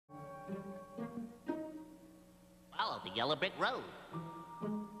the yellow brick road.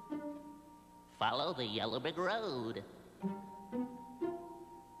 Follow the yellow brick road.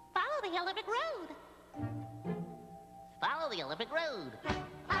 Follow the yellow brick road. Follow the yellow brick road.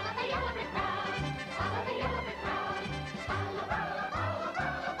 Follow the yellow brick road. Follow the yellow brick road. Follow, follow, follow,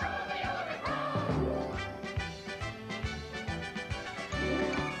 follow, follow the yellow brick road.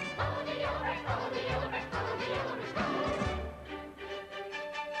 Follow the yellow brick, follow the yellow brick, follow the yellow brick road.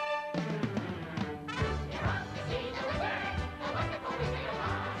 You're off to see the wizard, the wonderful Wizard of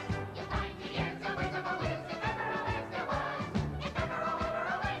Oz. You'll find he is the Wizard of Wiz, if ever always there was. If ever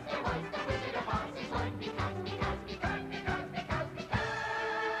always there was, the Wizard of Oz is one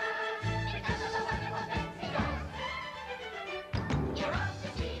because of the wonderful things he does. You're off to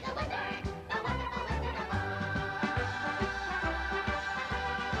see the wizard, the wonderful Wizard of Oz.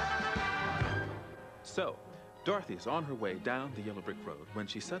 So, Dorothy's on her way down the yellow brick road when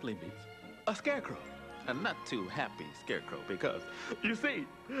she suddenly meets a scarecrow. A not too happy scarecrow because, you see,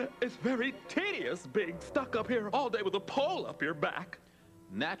 it's very tedious being stuck up here all day with a pole up your back.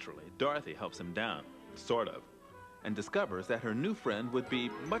 Naturally, Dorothy helps him down, sort of, and discovers that her new friend would be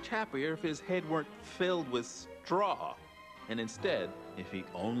much happier if his head weren't filled with straw, and instead, if he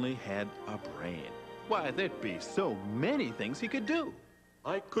only had a brain. Why, there'd be so many things he could do.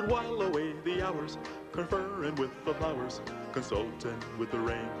 I could while away the hours, conferring with the flowers, consulting with the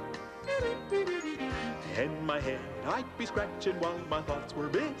rain. In my head, I'd be scratching while my thoughts were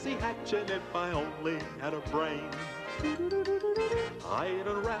busy hatching if I only had a brain. I'd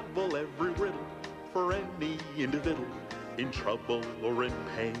unravel every riddle for any individual in trouble or in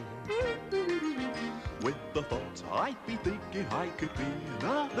pain. With the thoughts I'd be thinking I could be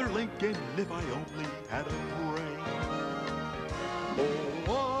another Lincoln if I only had a brain. Oh,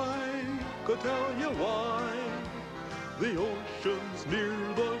 I could tell you why the ocean's near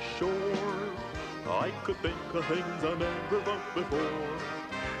the shore. I could think of things I never thought before,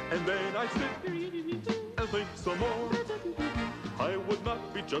 and then I'd sit and think some more. I would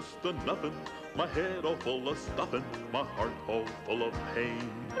not be just a nothing, my head all full of stuffing, my heart all full of pain.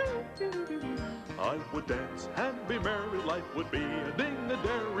 I would dance and be merry, life would be a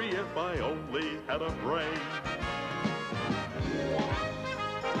ding-a-dairy if I only had a brain.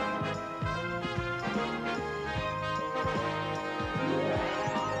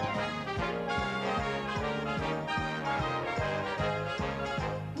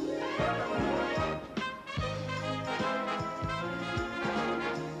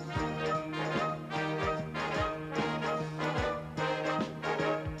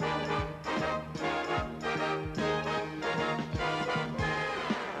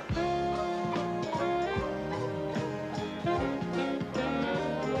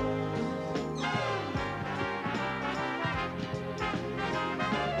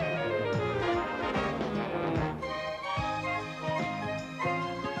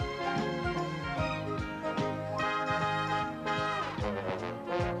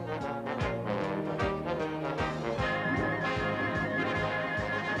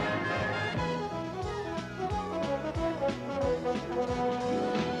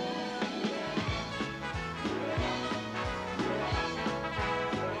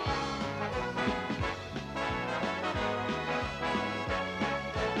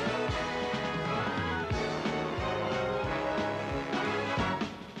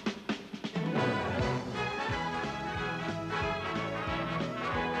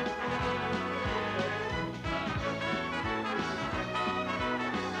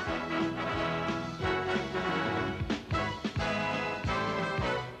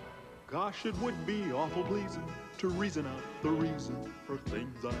 Gosh, it would be awful pleasing to reason out the reason for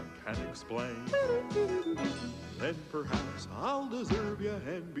things I can't explain. Then perhaps I'll deserve you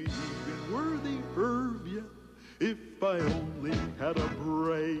and be even worthy of you if I only had a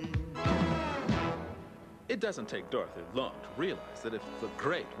brain. It doesn't take Dorothy long to realize that if the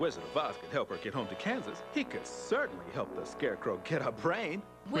great Wizard of Oz could help her get home to Kansas, he could certainly help the Scarecrow get a brain.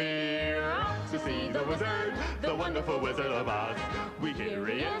 We're off to see the wizard, the wonderful Wizard of Oz. We hear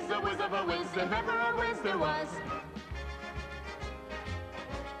he is the whiz of a whiz, if ever a whiz there was.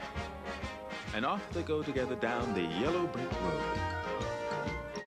 And off they go together down the yellow brick road.